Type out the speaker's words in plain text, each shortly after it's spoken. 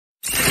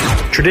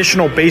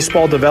Traditional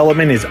baseball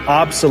development is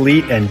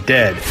obsolete and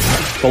dead.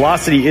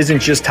 Velocity isn't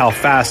just how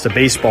fast a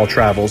baseball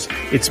travels,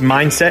 it's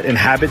mindset and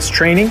habits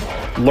training,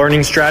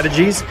 learning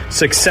strategies,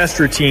 success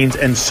routines,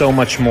 and so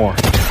much more.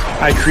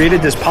 I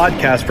created this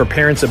podcast for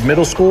parents of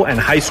middle school and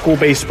high school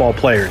baseball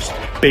players.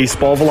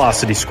 Baseball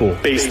Velocity School.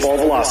 Baseball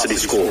Velocity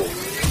School.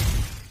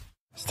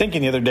 I was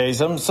thinking the other day,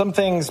 some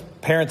things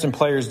parents and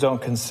players don't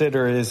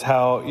consider is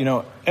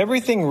how,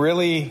 everything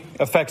really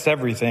affects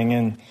everything.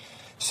 And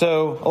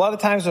so a lot of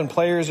times when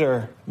players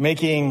are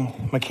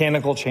making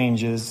mechanical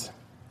changes,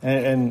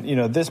 and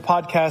this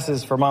podcast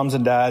is for moms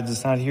and dads.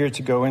 It's not here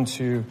to go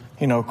into,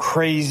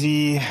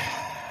 crazy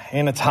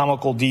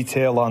anatomical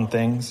detail on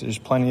things. There's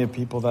plenty of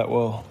people that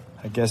will,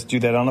 do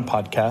that on a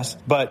podcast.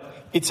 But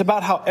it's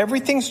about how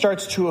everything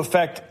starts to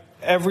affect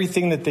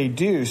everything that they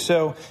do.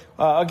 So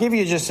I'll give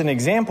you just an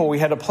example. We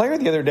had a player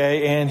the other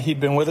day, and he'd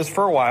been with us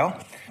for a while,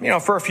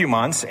 for a few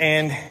months,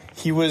 and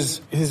his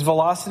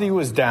velocity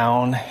was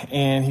down,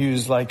 and he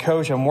was like,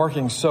 "Coach, I'm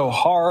working so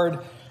hard.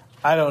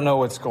 I don't know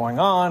what's going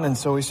on." And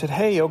so we said,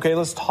 "Hey, okay,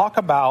 let's talk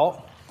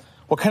about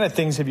what kind of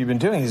things have you been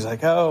doing?" He's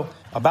like, "Oh,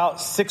 about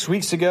 6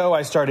 weeks ago,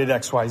 I started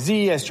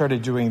XYZ. I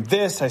started doing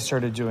this. I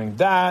started doing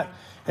that."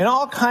 And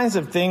all kinds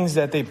of things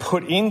that they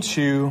put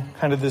into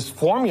kind of this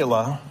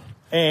formula.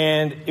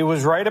 And it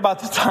was right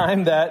about the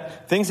time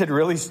that things had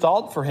really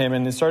stalled for him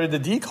and it started to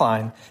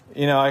decline.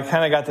 I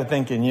kind of got to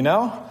thinking,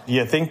 do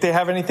you think they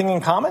have anything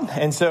in common?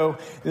 And so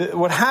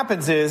what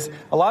happens is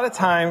a lot of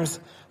times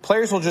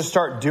players will just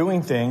start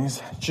doing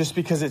things just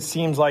because it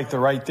seems like the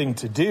right thing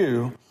to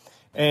do.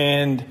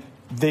 And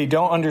they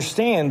don't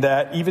understand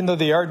that even though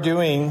they are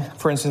doing,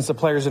 for instance, the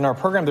players in our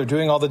program, they're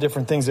doing all the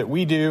different things that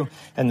we do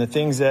and the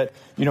things that,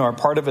 are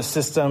part of a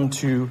system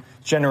to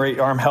generate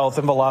arm health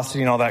and velocity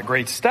and all that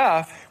great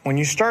stuff. When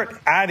you start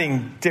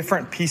adding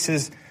different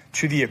pieces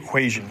to the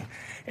equation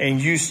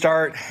and you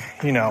start,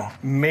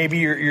 maybe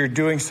you're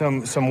doing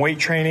some weight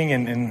training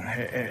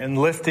and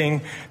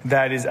lifting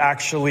that is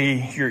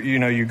actually,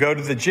 you go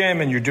to the gym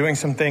and you're doing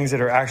some things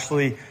that are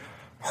actually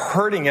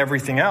hurting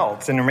everything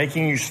else and they're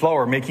making you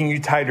slower, making you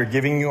tighter,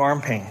 giving you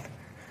arm pain.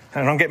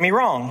 And don't get me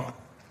wrong,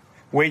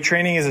 weight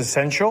training is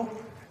essential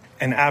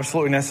and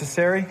absolutely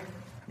necessary.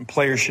 And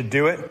players should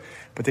do it,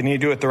 but they need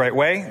to do it the right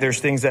way. There's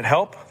things that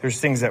help, there's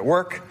things that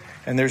work,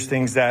 and there's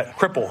things that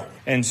cripple.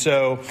 And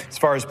so as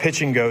far as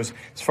pitching goes,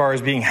 as far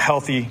as being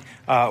healthy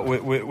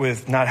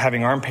with not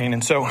having arm pain.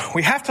 And so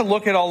we have to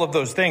look at all of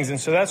those things. And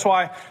so that's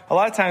why a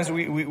lot of times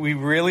we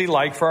really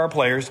like for our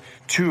players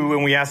to,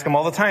 and we ask them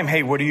all the time,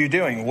 "Hey, what are you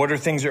doing? What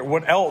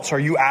else are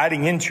you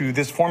adding into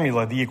this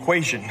formula, the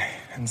equation?"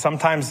 And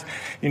sometimes,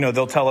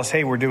 they'll tell us,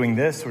 "Hey, we're doing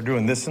this in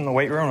the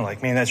weight room." We're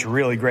like, "Man, that's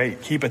really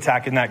great. Keep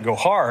attacking that, go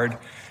hard."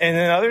 And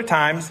then other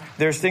times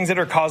there's things that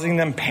are causing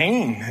them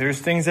pain. There's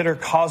things that are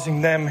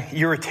causing them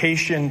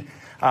irritation,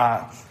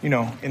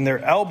 in their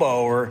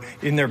elbow or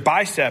in their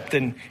bicep.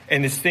 And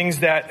it's things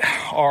that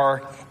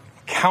are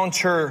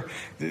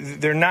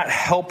they're not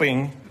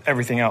helping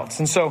everything else.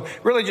 And so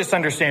really just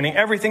understanding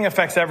everything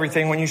affects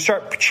everything when you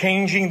start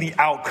changing the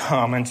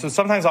outcome. And so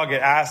sometimes I'll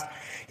get asked,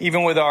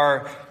 even with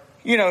our,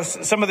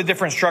 some of the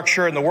different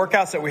structure and the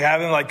workouts that we have,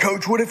 and like,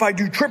 "Coach, what if I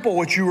do triple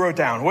what you wrote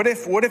down? What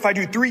if I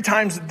do 3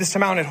 times this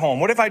amount at home?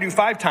 What if I do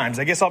 5 times?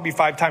 I guess I'll be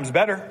 5 times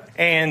better."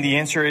 And the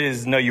answer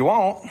is no, you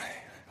won't.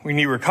 We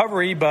need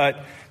recovery,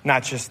 but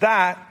not just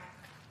that.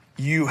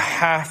 You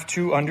have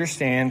to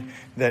understand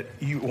that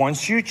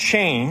once you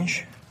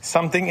change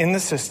something in the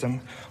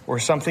system or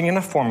something in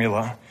a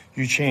formula,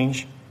 you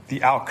change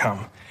the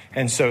outcome.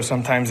 And so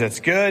sometimes that's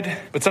good,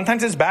 but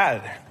sometimes it's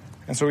bad.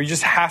 And so we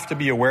just have to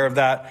be aware of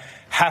that,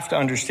 have to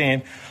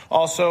understand.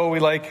 Also, we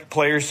like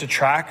players to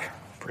track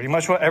pretty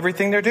much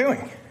everything they're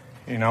doing.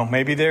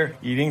 Maybe they're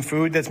eating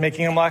food that's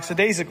making them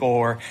lackadaisical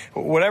or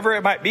whatever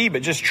it might be,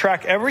 but just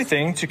track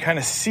everything to kind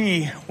of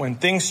see when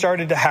things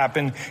started to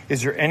happen.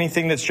 Is there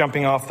anything that's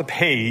jumping off the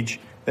page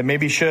that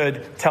maybe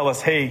should tell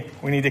us, "Hey,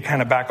 we need to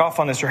kind of back off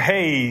on this," or,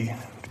 "Hey,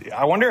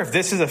 I wonder if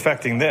this is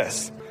affecting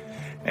this,"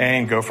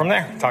 and go from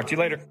there. Talk to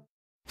you later.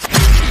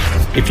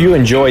 If you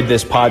enjoyed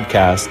this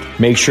podcast,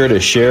 make sure to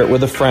share it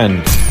with a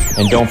friend.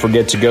 And don't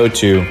forget to go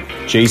to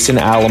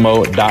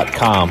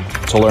jasonalamo.com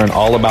to learn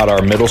all about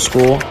our middle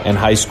school and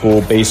high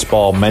school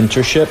baseball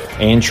mentorship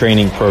and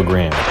training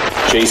program.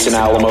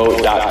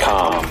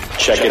 jasonalamo.com.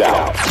 Check it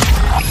out.